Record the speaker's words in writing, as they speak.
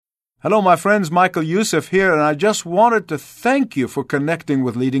Hello, my friends. Michael Youssef here, and I just wanted to thank you for connecting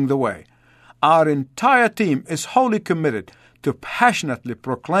with Leading the Way. Our entire team is wholly committed to passionately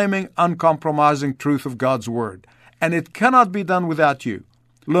proclaiming uncompromising truth of God's Word, and it cannot be done without you.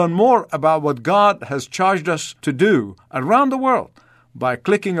 Learn more about what God has charged us to do around the world by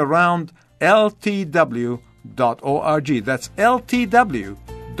clicking around ltw.org. That's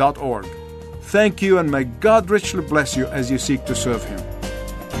ltw.org. Thank you, and may God richly bless you as you seek to serve Him.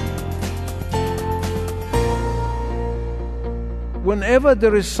 Whenever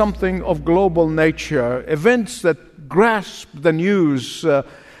there is something of global nature, events that grasp the news,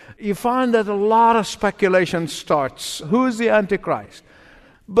 you find that a lot of speculation starts. Who is the Antichrist?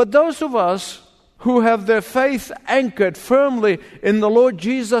 But those of us who have their faith anchored firmly in the Lord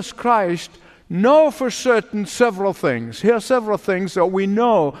Jesus Christ know for certain several things. Here are several things that we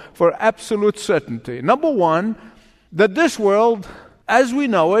know for absolute certainty. Number one, that this world, as we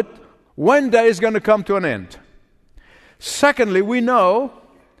know it, one day is going to come to an end. Secondly, we know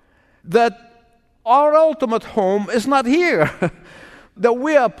that our ultimate home is not here, that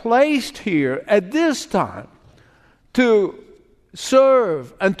we are placed here at this time to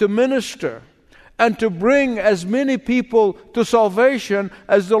serve and to minister and to bring as many people to salvation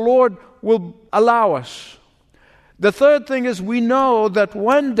as the Lord will allow us. The third thing is we know that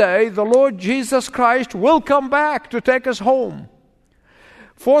one day the Lord Jesus Christ will come back to take us home.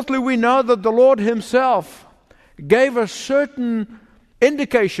 Fourthly, we know that the Lord Himself gave us certain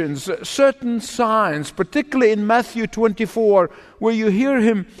indications, certain signs, particularly in Matthew 24, where you hear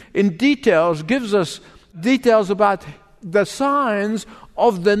Him in details, gives us details about the signs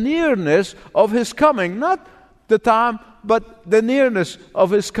of the nearness of His coming. Not the time, but the nearness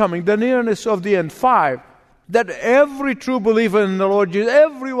of His coming, the nearness of the end. 5, that every true believer in the Lord Jesus,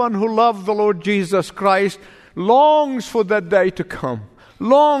 everyone who loves the Lord Jesus Christ, longs for that day to come,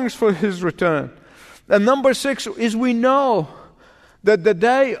 longs for His return. And number 6 is we know that the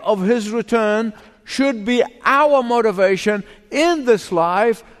day of His return should be our motivation in this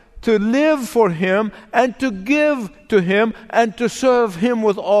life to live for Him and to give to Him and to serve Him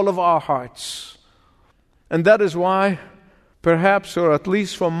with all of our hearts. And that is why, perhaps, or at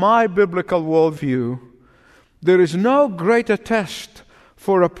least from my biblical worldview, there is no greater test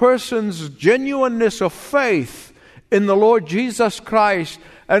for a person's genuineness of faith in the Lord Jesus Christ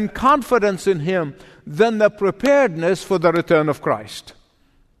and confidence in Him than the preparedness for the return of Christ.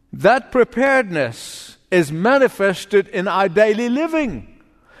 That preparedness is manifested in our daily living.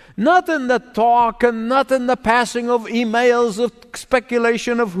 Not in the talk and not in the passing of emails of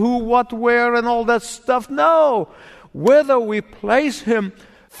speculation of who, what, where, and all that stuff. No. Whether we place Him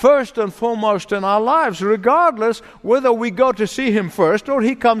first and foremost in our lives, regardless whether we go to see Him first or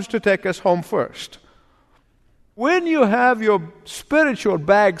He comes to take us home first. When you have your spiritual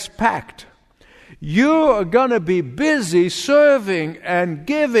bags packed, you are going to be busy serving and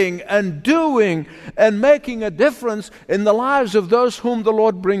giving and doing and making a difference in the lives of those whom the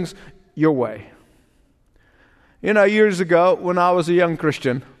Lord brings your way. You know, years ago when I was a young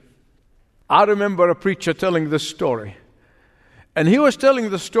Christian, I remember a preacher telling this story. And he was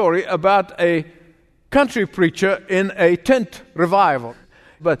telling the story about a country preacher in a tent revival.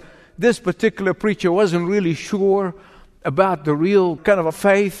 But this particular preacher wasn't really sure about the real kind of a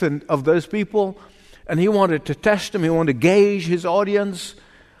faith of those people. And he wanted to test them. He wanted to gauge his audience.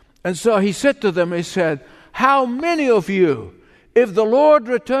 And so he said to them, he said, "How many of you, if the Lord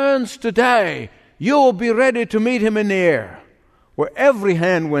returns today, you will be ready to meet Him in the air?" Well, every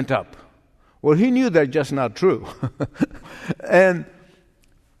hand went up. Well, he knew that's just not true. And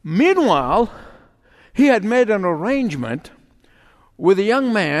meanwhile, he had made an arrangement with a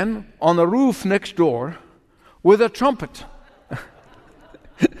young man on the roof next door with a trumpet.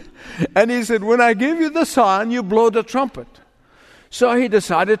 And he said, "When I give you the sign, you blow the trumpet." So he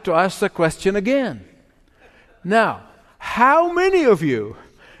decided to ask the question again. Now, how many of you,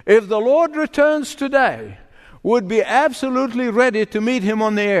 if the Lord returns today, would be absolutely ready to meet Him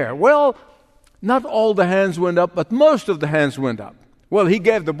on the air? Well, not all the hands went up, but most of the hands went up. Well, he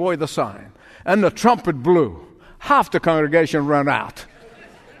gave the boy the sign, and the trumpet blew. Half the congregation ran out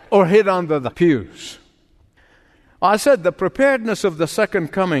or hid under the pews. I said the preparedness of the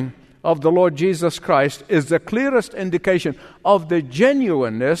second coming of the Lord Jesus Christ is the clearest indication of the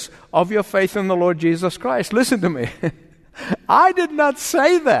genuineness of your faith in the Lord Jesus Christ. Listen to me. I did not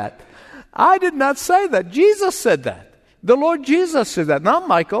say that. I did not say that. Jesus said that. The Lord Jesus said that, not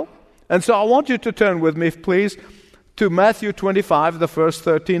Michael. And so I want you to turn with me, please, to Matthew 25, the first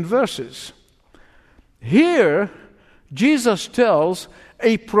 13 verses. Here, Jesus tells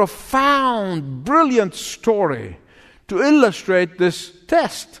a profound, brilliant story to illustrate this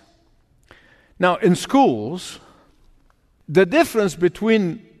test. Now, in schools, the difference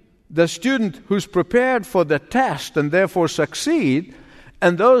between the student who's prepared for the test and therefore succeed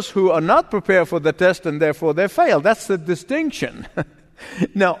and those who are not prepared for the test and therefore they fail, that's the distinction.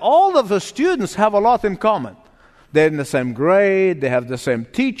 Now, all of the students have a lot in common. They're in the same grade, they have the same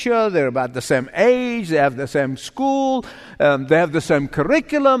teacher, they're about the same age, they have the same school, they have the same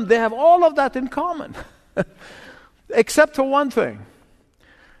curriculum, they have all of that in common. Except for one thing.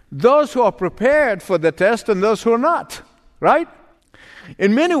 Those who are prepared for the test and those who are not, right?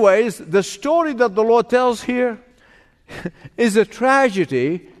 In many ways, the story that the Lord tells here is a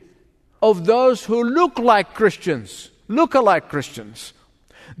tragedy of those who look like Christians, look-alike Christians.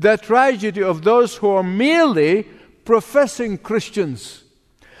 The tragedy of those who are merely professing Christians.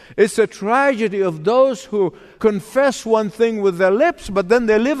 It's a tragedy of those who confess one thing with their lips, but then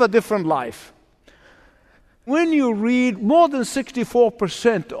they live a different life. When you read, more than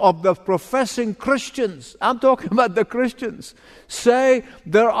 64% of the professing Christians, I'm talking about the Christians, say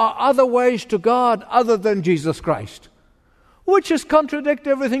there are other ways to God other than Jesus Christ, which is contradict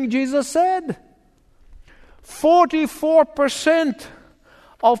everything Jesus said. 44%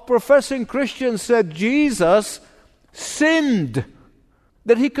 of professing Christians said Jesus sinned,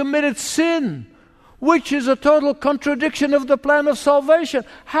 that he committed sin, which is a total contradiction of the plan of salvation.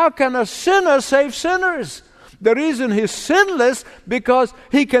 How can a sinner save sinners? The reason he's sinless, because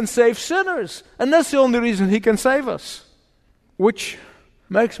he can save sinners. And that's the only reason he can save us. Which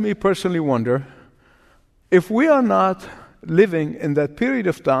makes me personally wonder if we are not living in that period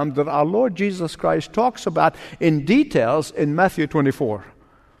of time that our Lord Jesus Christ talks about in details in Matthew 24.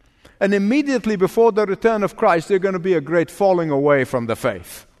 And immediately before the return of Christ, there's going to be a great falling away from the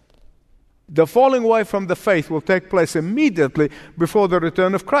faith. The falling away from the faith will take place immediately before the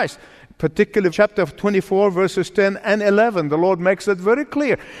return of Christ. Particularly chapter 24, verses 10 and 11. The Lord makes it very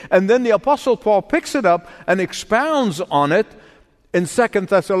clear. And then the Apostle Paul picks it up and expounds on it in 2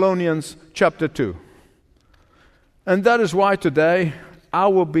 Thessalonians chapter 2. And that is why today I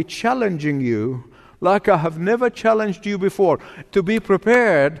will be challenging you like I have never challenged you before, to be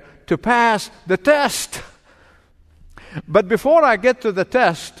prepared to pass the test. But before I get to the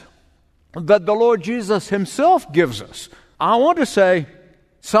test that the Lord Jesus himself gives us, I want to say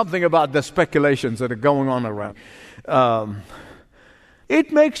something about the speculations that are going on around.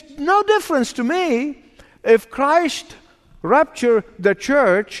 It makes no difference to me if Christ raptured the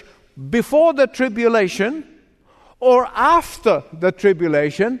church before the tribulation or after the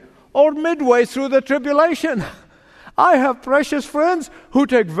tribulation or midway through the tribulation. I have precious friends who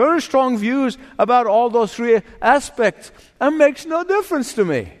take very strong views about all those three aspects, and makes no difference to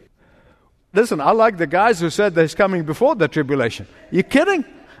me. Listen, I like the guys who said that he's coming before the tribulation. You kidding?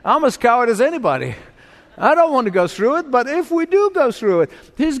 I'm as coward as anybody. I don't want to go through it, but if we do go through it,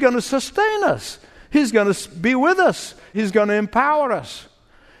 he's going to sustain us. He's going to be with us. He's going to empower us.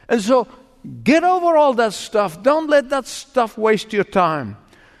 And so, get over all that stuff. Don't let that stuff waste your time.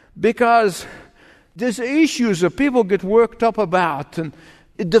 Because there's issues that people get worked up about, and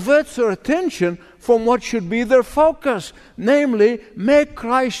it diverts their attention from what should be their focus. Namely, make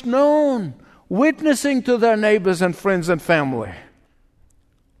Christ known, witnessing to their neighbors and friends and family.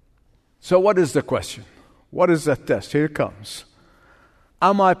 So what is the question? What is that test? Here it comes.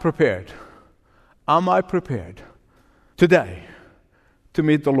 Am I prepared? Am I prepared today to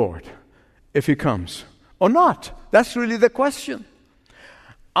meet the Lord if he comes or not? That's really the question.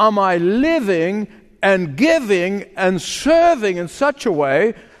 Am I living and giving and serving in such a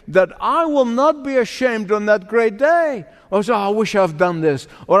way that I will not be ashamed on that great day? Or say, I wish I've done this,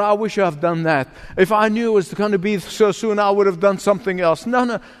 or I wish I've done that. If I knew it was going to be so soon, I would have done something else.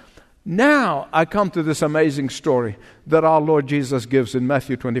 No. Now I come to this amazing story that our Lord Jesus gives in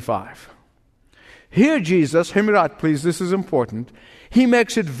Matthew 25. Here Jesus, hear me right please, this is important. He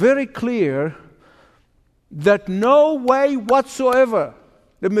makes it very clear that no way whatsoever,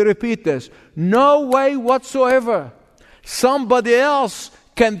 let me repeat this, no way whatsoever somebody else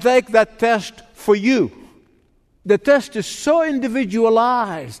can take that test for you. The test is so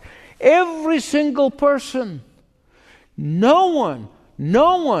individualized. Every single person, no one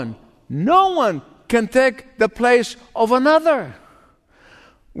can take the place of another.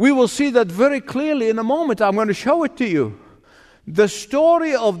 We will see that very clearly in a moment. I'm going to show it to you. The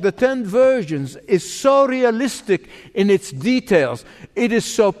story of the 10 virgins is so realistic in its details. It is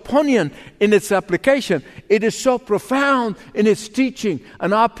so poignant in its application. It is so profound in its teaching.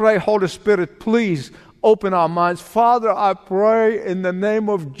 And I pray, Holy Spirit, please open our minds. Father, I pray in the name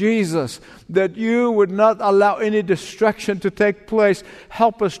of Jesus that you would not allow any distraction to take place.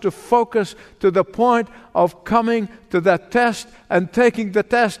 Help us to focus to the point of coming to that test and taking the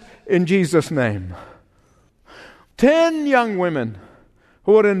test in Jesus' name. 10 young women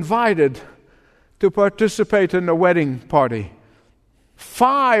who were invited to participate in the wedding party.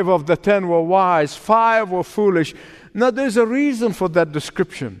 5 of the 10 were wise, 5 were foolish. Now, there's a reason for that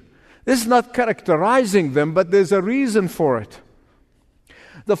description. This is not characterizing them, but there's a reason for it.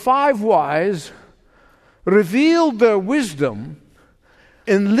 The 5 wise revealed their wisdom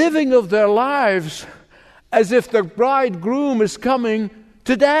in living of their lives as if the bridegroom is coming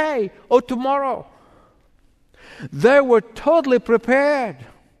today or tomorrow. They were totally prepared.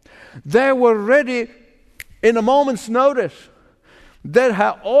 They were ready in a moment's notice. They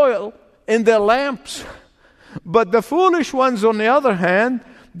had oil in their lamps. But the foolish ones, on the other hand,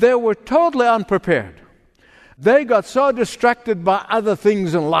 they were totally unprepared. They got so distracted by other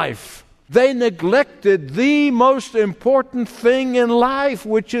things in life. They neglected the most important thing in life,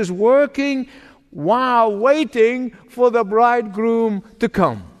 which is working while waiting for the bridegroom to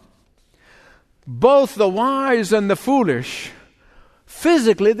come. Both the wise and the foolish,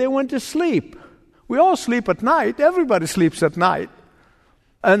 physically they went to sleep. We all sleep at night. Everybody sleeps at night.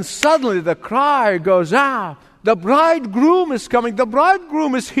 And suddenly the cry goes out. The bridegroom is coming. The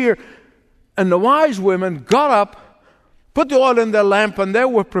bridegroom is here. And the wise women got up, put the oil in their lamp, and they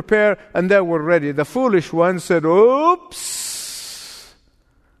were prepared and they were ready. The foolish ones said, oops,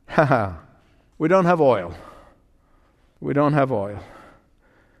 we don't have oil. We don't have oil.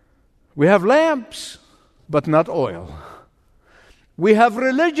 We have lamps, but not oil. We have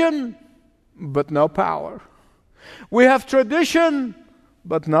religion, but no power. We have tradition,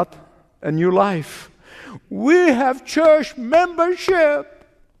 but not a new life. We have church membership,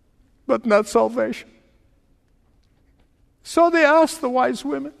 but not salvation. So they asked the wise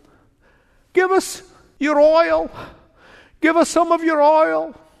women, give us your oil. Give us some of your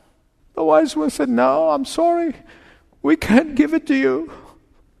oil. The wise women said, no, I'm sorry. We can't give it to you.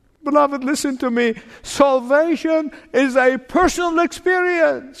 Beloved, listen to me. Salvation is a personal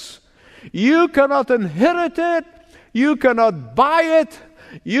experience. You cannot inherit it. You cannot buy it.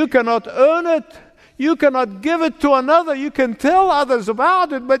 You cannot earn it. You cannot give it to another. You can tell others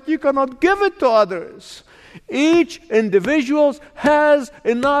about it, but you cannot give it to others. Each individual has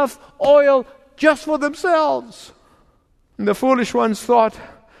enough oil just for themselves. And the foolish ones thought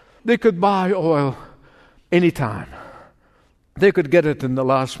they could buy oil anytime. They could get it in the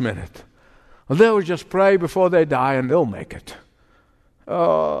last minute. Well, they would just pray before they die and they'll make it.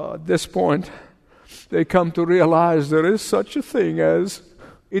 At this point, they come to realize there is such a thing as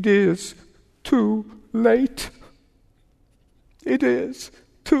it is too late. It is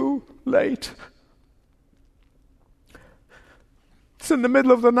too late. It's in the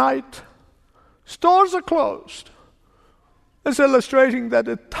middle of the night. Stores are closed. It's illustrating that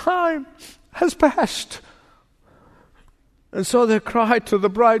the time has passed. And so they cried to the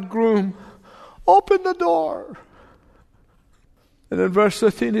bridegroom, open the door. And in verse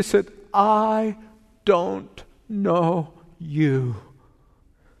 13 he said, I don't know you.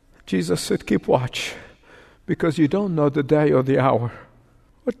 Jesus said, keep watch, because you don't know the day or the hour,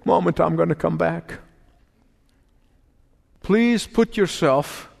 what moment I'm going to come back. Please put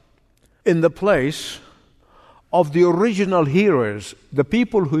yourself in the place of the original hearers, the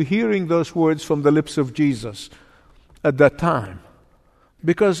people who are hearing those words from the lips of Jesus at that time.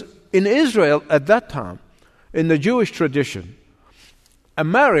 Because in Israel at that time, in the Jewish tradition, a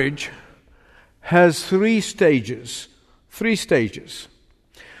marriage has 3 stages. 3 stages.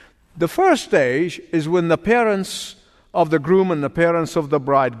 The first stage is when the parents of the groom and the parents of the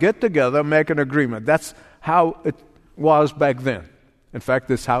bride get together, make an agreement. That's how it was back then. In fact,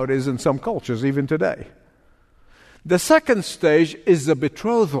 that's how it is in some cultures, even today. The second stage is the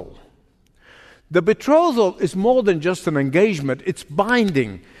betrothal. The betrothal is more than just an engagement. It's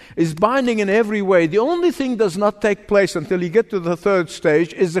binding. It's binding in every way. The only thing does not take place until you get to the third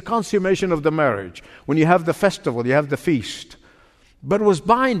stage is the consummation of the marriage. When you have the festival, you have the feast. But it was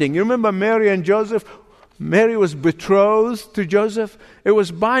binding. You remember Mary and Joseph? Mary was betrothed to Joseph. It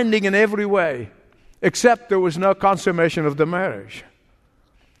was binding in every way, except there was no consummation of the marriage.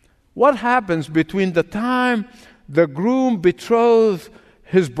 What happens between the time the groom betrothed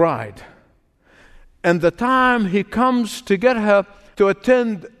his bride and the time he comes to get her to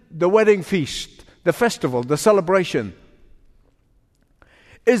attend the wedding feast, the festival, the celebration,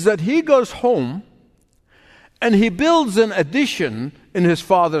 is that he goes home and he builds an addition in his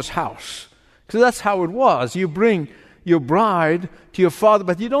father's house. Because that's how it was. You bring your bride to your father,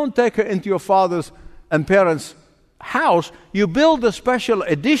 but you don't take her into your father's and parent's house, you build a special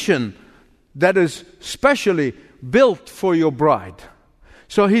addition that is specially built for your bride.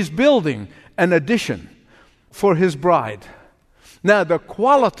 So he's building an addition for his bride. Now, the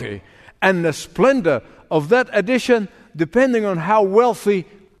quality and the splendor of that addition, depending on how wealthy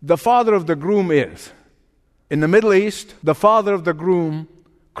the father of the groom is. In the Middle East, the father of the groom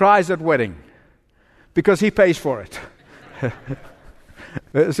cries at wedding because he pays for it.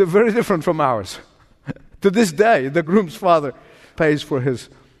 It's very different from ours. To this day, the groom's father pays for his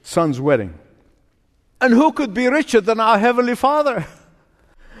son's wedding. And who could be richer than our Heavenly Father?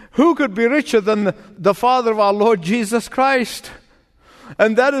 Who could be richer than the Father of our Lord Jesus Christ?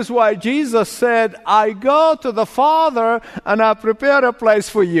 And that is why Jesus said, I go to the Father and I prepare a place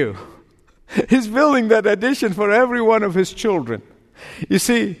for you. He's building that addition for every one of his children. You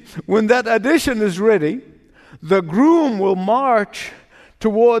see, when that addition is ready, the groom will march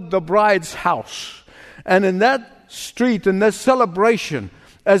toward the bride's house. And in that street, in that celebration,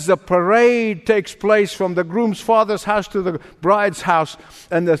 as the parade takes place from the groom's father's house to the bride's house,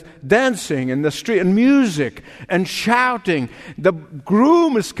 and the dancing in the street, and music, and shouting, the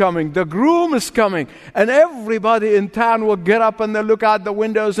groom is coming, and everybody in town will get up and they'll look out the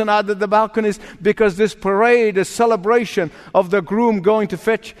windows and out of the balconies, because this parade is celebration of the groom going to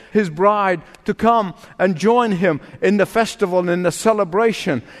fetch his bride to come and join him in the festival and in the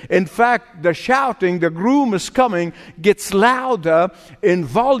celebration. In fact, the shouting, the groom is coming, gets louder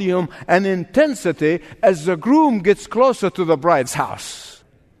in volume and intensity as the groom gets closer to the bride's house.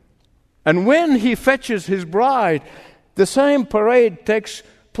 And when he fetches his bride, the same parade takes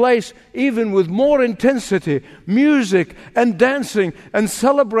place even with more intensity, music and dancing and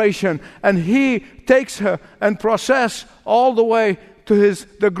celebration, and he takes her and processes all the way to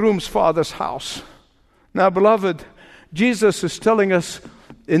the groom's father's house. Now, beloved, Jesus is telling us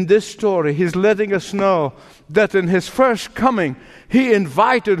in this story, he's letting us know that in his first coming, he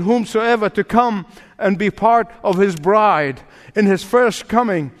invited whomsoever to come and be part of his bride. In his first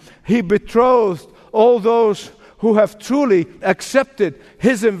coming, he betrothed all those who have truly accepted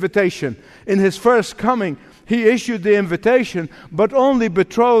his invitation. In his first coming, he issued the invitation, but only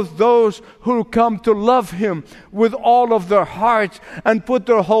betrothed those who come to love him with all of their hearts and put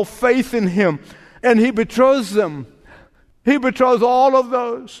their whole faith in him. And he betroths them. He betroths all of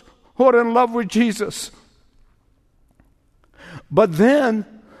those who are in love with Jesus. But then,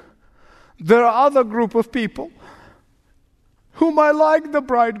 there are other group of people whom I like the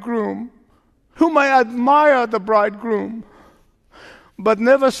bridegroom, whom I admire the bridegroom, but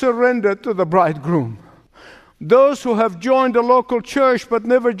never surrender to the bridegroom. Those who have joined a local church but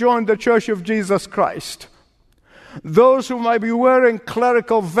never joined the church of Jesus Christ. Those who might be wearing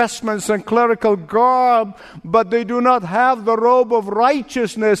clerical vestments and clerical garb, but they do not have the robe of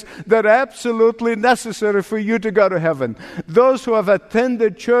righteousness that are absolutely necessary for you to go to heaven. Those who have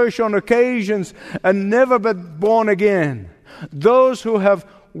attended church on occasions and never been born again. Those who have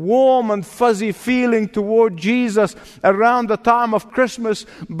warm and fuzzy feeling toward Jesus around the time of Christmas,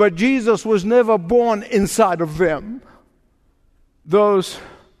 but Jesus was never born inside of them. Those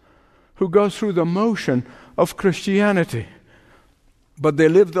who go through the motion of Christianity, but they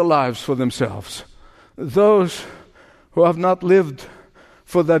live their lives for themselves. Those who have not lived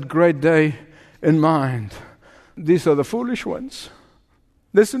for that great day in mind. These are the foolish ones.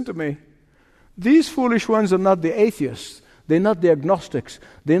 Listen to me. These foolish ones are not the atheists. They're not the agnostics.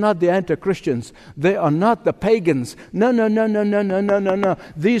 They're not the anti-Christians. They are not the pagans. No.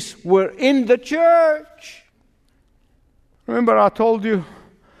 These were in the church. Remember I told you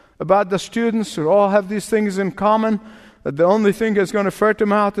about the students who all have these things in common, that the only thing that's going to ferret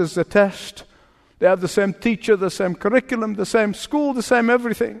them out is the test. They have the same teacher, the same curriculum, the same school, the same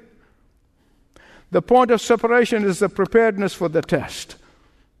everything. The point of separation is the preparedness for the test.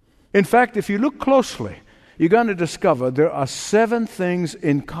 In fact, if you look closely, you're going to discover there are 7 things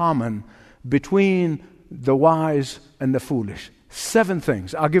in common between the wise and the foolish. 7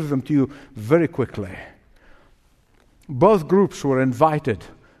 things. I'll give them to you very quickly. Both groups were invited.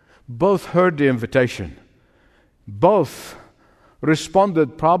 Both heard the invitation. Both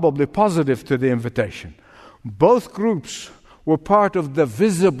responded probably positive to the invitation. Both groups were part of the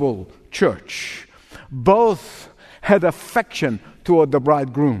visible church. Both had affection toward the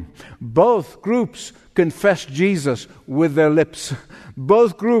bridegroom. Both groups confessed Jesus with their lips.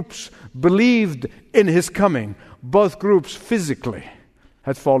 Both groups believed in his coming. Both groups physically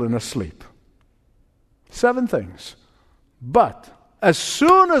had fallen asleep. 7 things. But as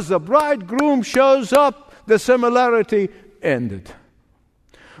soon as the bridegroom shows up, the similarity ended.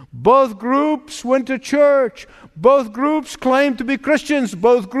 Both groups went to church. Both groups claimed to be Christians.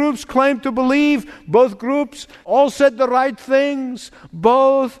 Both groups claimed to believe. Both groups all said the right things.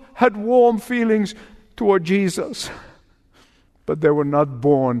 Both had warm feelings toward Jesus. But they were not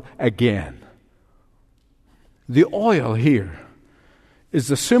born again. The oil here is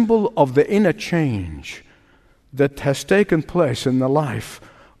the symbol of the inner change that has taken place in the life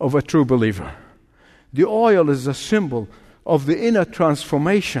of a true believer. The oil is a symbol of the inner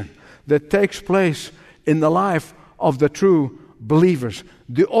transformation that takes place in the life of the true believers.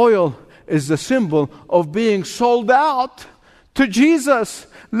 The oil is the symbol of being sold out to Jesus.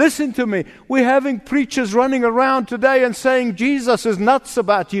 Listen to me. We're having preachers running around today and saying Jesus is nuts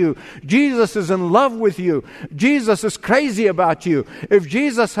about you. Jesus is in love with you. Jesus is crazy about you. If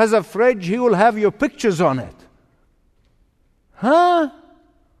Jesus has a fridge, He will have your pictures on it. Huh?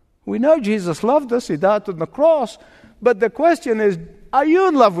 We know Jesus loved us. He died on the cross. But the question is, are you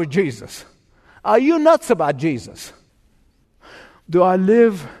in love with Jesus? Are you nuts about Jesus? Do I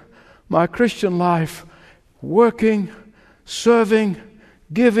live my Christian life working, serving,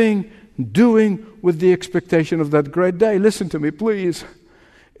 giving, doing with the expectation of that great day? Listen to me, please.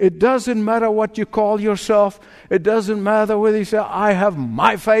 It doesn't matter what you call yourself. It doesn't matter whether you say, I have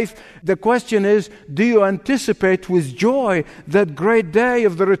my faith. The question is, do you anticipate with joy that great day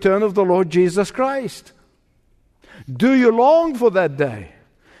of the return of the Lord Jesus Christ? Do you long for that day?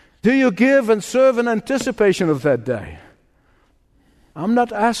 Do you give and serve in anticipation of that day? I'm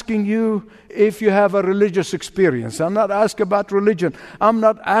not asking you if you have a religious experience. I'm not asking about religion. I'm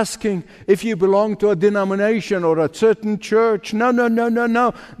not asking if you belong to a denomination or a certain church. No.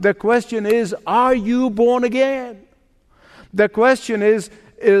 The question is, are you born again? The question is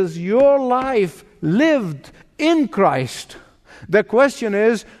your life lived in Christ? The question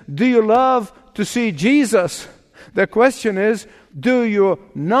is, do you love to see Jesus? The question is, do your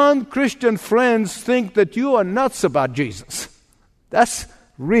non-Christian friends think that you are nuts about Jesus? That's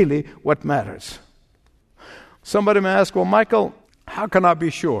really what matters. Somebody may ask, well, Michael, how can I be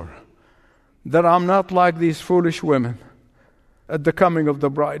sure that I'm not like these foolish women at the coming of the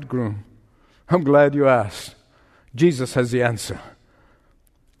bridegroom? I'm glad you asked. Jesus has the answer.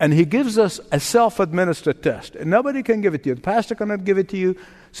 And He gives us a self-administered test. And nobody can give it to you. The pastor cannot give it to you.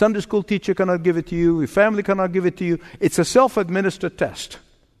 Sunday school teacher cannot give it to you. Your family cannot give it to you. It's a self-administered test.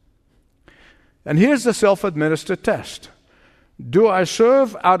 And here's the self-administered test. Do I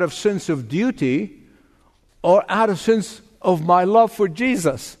serve out of sense of duty or out of sense of my love for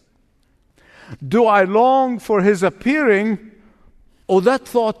Jesus? Do I long for His appearing, or that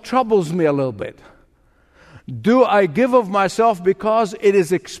thought troubles me a little bit? Do I give of myself because it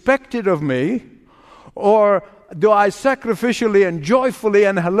is expected of me, or do I sacrificially and joyfully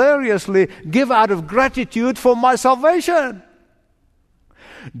and hilariously give out of gratitude for my salvation?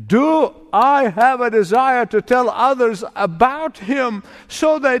 Do I have a desire to tell others about Him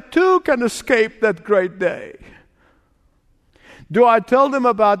so they too can escape that great day? Do I tell them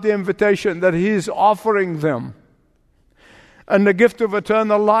about the invitation that He is offering them and the gift of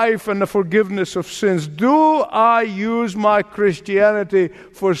eternal life and the forgiveness of sins? Do I use my Christianity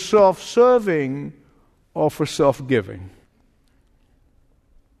for self-serving or for self-giving?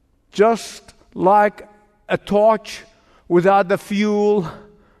 Just like a torch without the fuel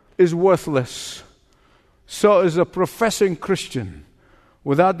is worthless, so is a professing Christian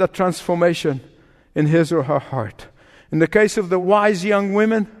without the transformation in his or her heart. In the case of the wise young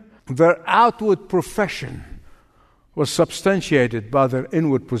women, their outward profession was substantiated by their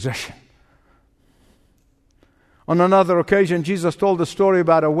inward possession. On another occasion, Jesus told a story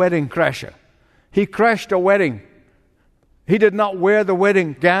about a wedding crasher. He crashed a wedding. He did not wear the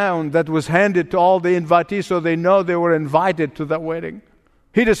wedding gown that was handed to all the invitees so they know they were invited to that wedding.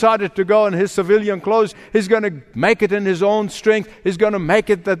 He decided to go in his civilian clothes. He's going to make it in his own strength. He's going to make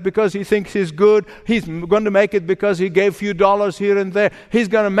it that because he thinks he's good. He's going to make it because he gave a few dollars here and there. He's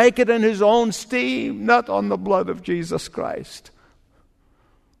going to make it in his own steam, not on the blood of Jesus Christ.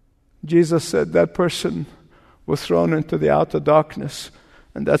 Jesus said that person was thrown into the outer darkness.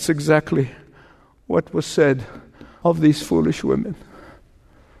 And that's exactly what was said of these foolish women.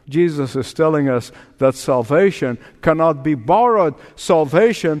 Jesus is telling us that salvation cannot be borrowed.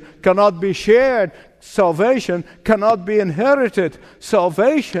 Salvation cannot be shared. Salvation cannot be inherited.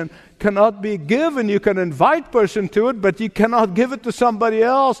 Salvation cannot be given. You can invite person to it, but you cannot give it to somebody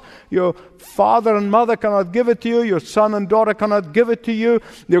else. Your father and mother cannot give it to you. Your son and daughter cannot give it to you.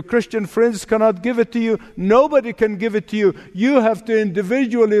 Your Christian friends cannot give it to you. Nobody can give it to you. You have to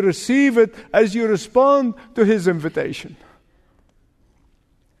individually receive it as you respond to His invitation.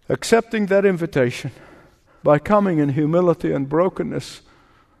 Accepting that invitation by coming in humility and brokenness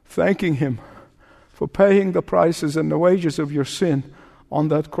thanking Him for paying the prices and the wages of your sin on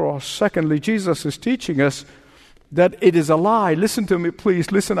that cross. Secondly, Jesus is teaching us that it is a lie. Listen to me,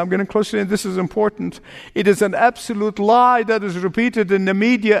 please. Listen, I'm getting closer in. This is important. It is an absolute lie that is repeated in the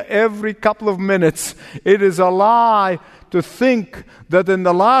media every couple of minutes. It is a lie to think that in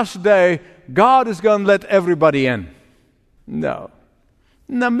the last day, God is going to let everybody in. No.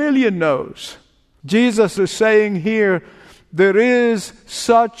 And a million no's. Jesus is saying here, there is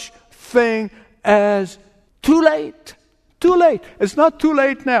such thing as too late. Too late. It's not too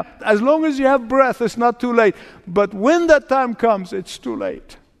late now. As long as you have breath, it's not too late. But when that time comes, it's too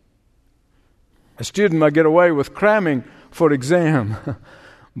late. A student might get away with cramming for exam,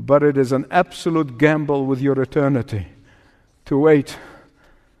 but it is an absolute gamble with your eternity to wait.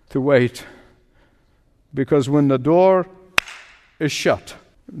 Because when the door is shut,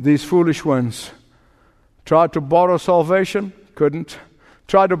 these foolish ones tried to borrow salvation, couldn't.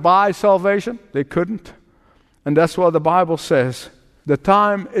 Tried to buy salvation, they couldn't. And that's why the Bible says, the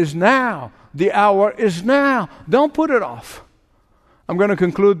time is now. The hour is now. Don't put it off. I'm going to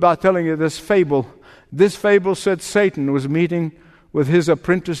conclude by telling you this fable. This fable said Satan was meeting with his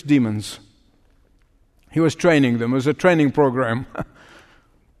apprentice demons. He was training them. It was a training program.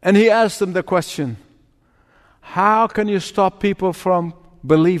 And he asked them the question, how can you stop people from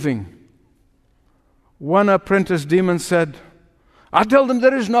believing? One apprentice demon said, I tell them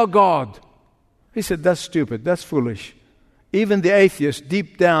there is no God. He said, that's stupid, that's foolish. Even the atheist,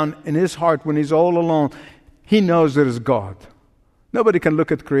 deep down in his heart, when he's all alone, he knows there is God. Nobody can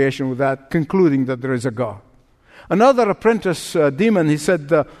look at creation without concluding that there is a God. Another apprentice demon, he said,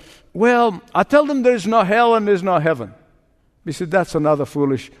 well, I tell them there is no hell and there is no heaven. He said, that's another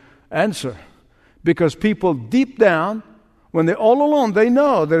foolish answer. Because people deep down, when they're all alone, they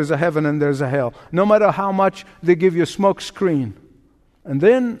know there is a heaven and there is a hell. No matter how much they give you a smoke screen. And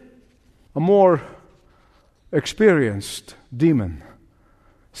then a more experienced demon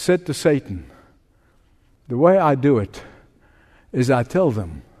said to Satan, the way I do it is I tell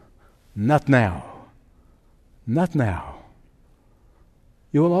them, not now. Not now.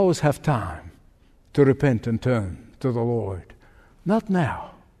 You will always have time to repent and turn to the Lord. Not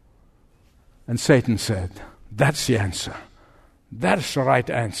now. And Satan said, that's the answer. That's the right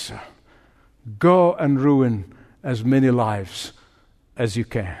answer. Go and ruin as many lives as you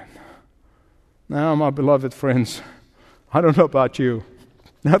can. Now, my beloved friends, I don't know about you.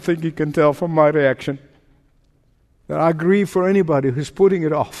 I think you can tell from my reaction that I grieve for anybody who's putting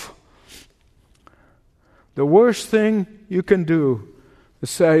it off. The worst thing you can do is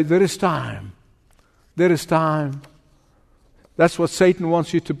say, there is time. There is time. That's what Satan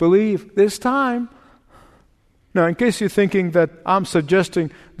wants you to believe. There's time. Now, in case you're thinking that I'm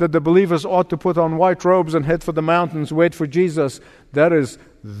suggesting that the believers ought to put on white robes and head for the mountains, wait for Jesus, that is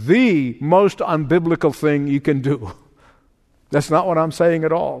the most unbiblical thing you can do. That's not what I'm saying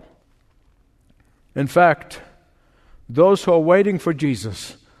at all. In fact, those who are waiting for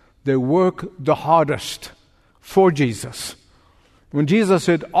Jesus, they work the hardest for Jesus. When Jesus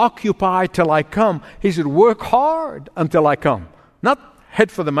said, occupy till I come, He said, work hard until I come. Not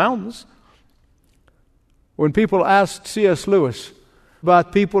head for the mountains. When people asked C.S. Lewis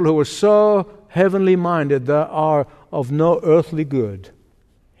about people who are so heavenly minded that are of no earthly good,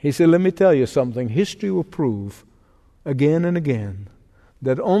 he said, let me tell you something. History will prove again and again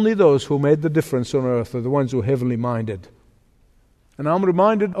that only those who made the difference on earth are the ones who are heavenly minded. And I'm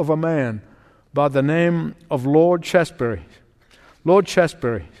reminded of a man by the name of Lord Shaftesbury. Lord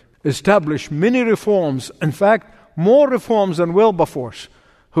Shaftesbury established many reforms, in fact, more reforms than Wilberforce,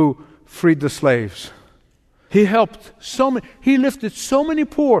 who freed the slaves. He helped he lifted so many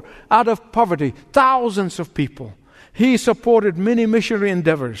poor out of poverty, thousands of people. He supported many missionary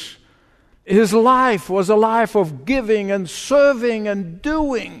endeavors. His life was a life of giving and serving and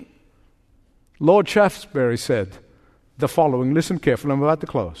doing. Lord Shaftesbury said the following, listen carefully, I'm about to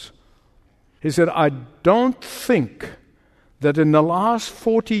close. He said, I don't think that in the last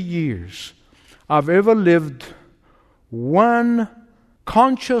 40 years I've ever lived one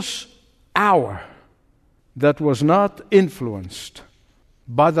conscious hour that was not influenced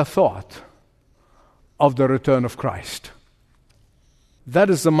by the thought of the return of Christ. That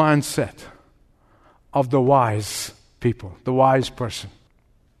is the mindset of the wise people, the wise person.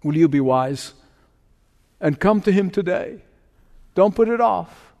 Will you be wise? And come to Him today. Don't put it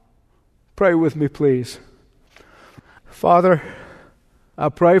off. Pray with me, please. Father, I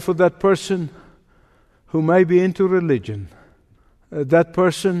pray for that person who may be into religion, that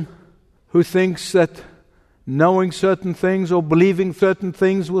person who thinks that knowing certain things or believing certain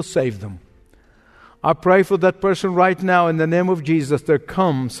things will save them. I pray for that person right now in the name of Jesus. They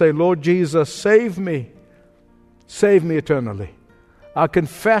come, say, Lord Jesus, save me. Save me eternally. I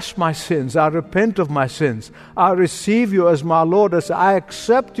confess my sins. I repent of my sins. I receive you as my Lord, as I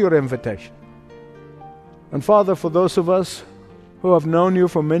accept your invitation. And Father, for those of us who have known you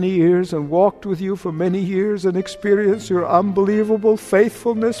for many years and walked with you for many years and experienced your unbelievable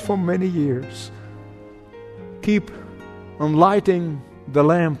faithfulness for many years, keep on lighting the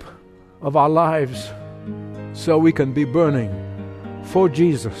lamp of our lives so we can be burning for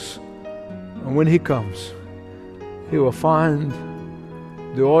Jesus. And when He comes, He will find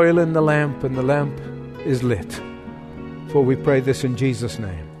the oil in the lamp, and the lamp is lit. For we pray this in Jesus'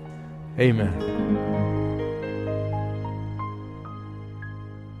 name. Amen.